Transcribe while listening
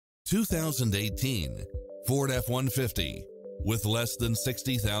2018 Ford F-150. With less than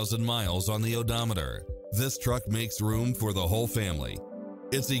 60,000 miles on the odometer, this truck makes room for the whole family.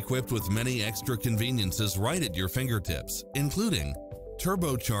 It's equipped with many extra conveniences right at your fingertips, including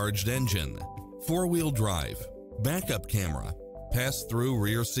turbocharged engine, four-wheel drive, backup camera, pass-through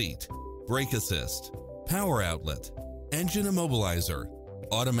rear seat, brake assist, power outlet, engine immobilizer,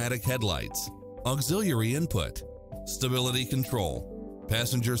 automatic headlights, auxiliary input, stability control,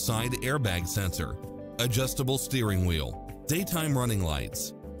 passenger side airbag sensor, adjustable steering wheel, daytime running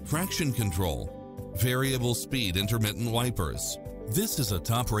lights, traction control, variable speed intermittent wipers. This is a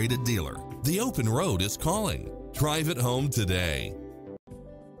top-rated dealer. The open road is calling. Drive it home today.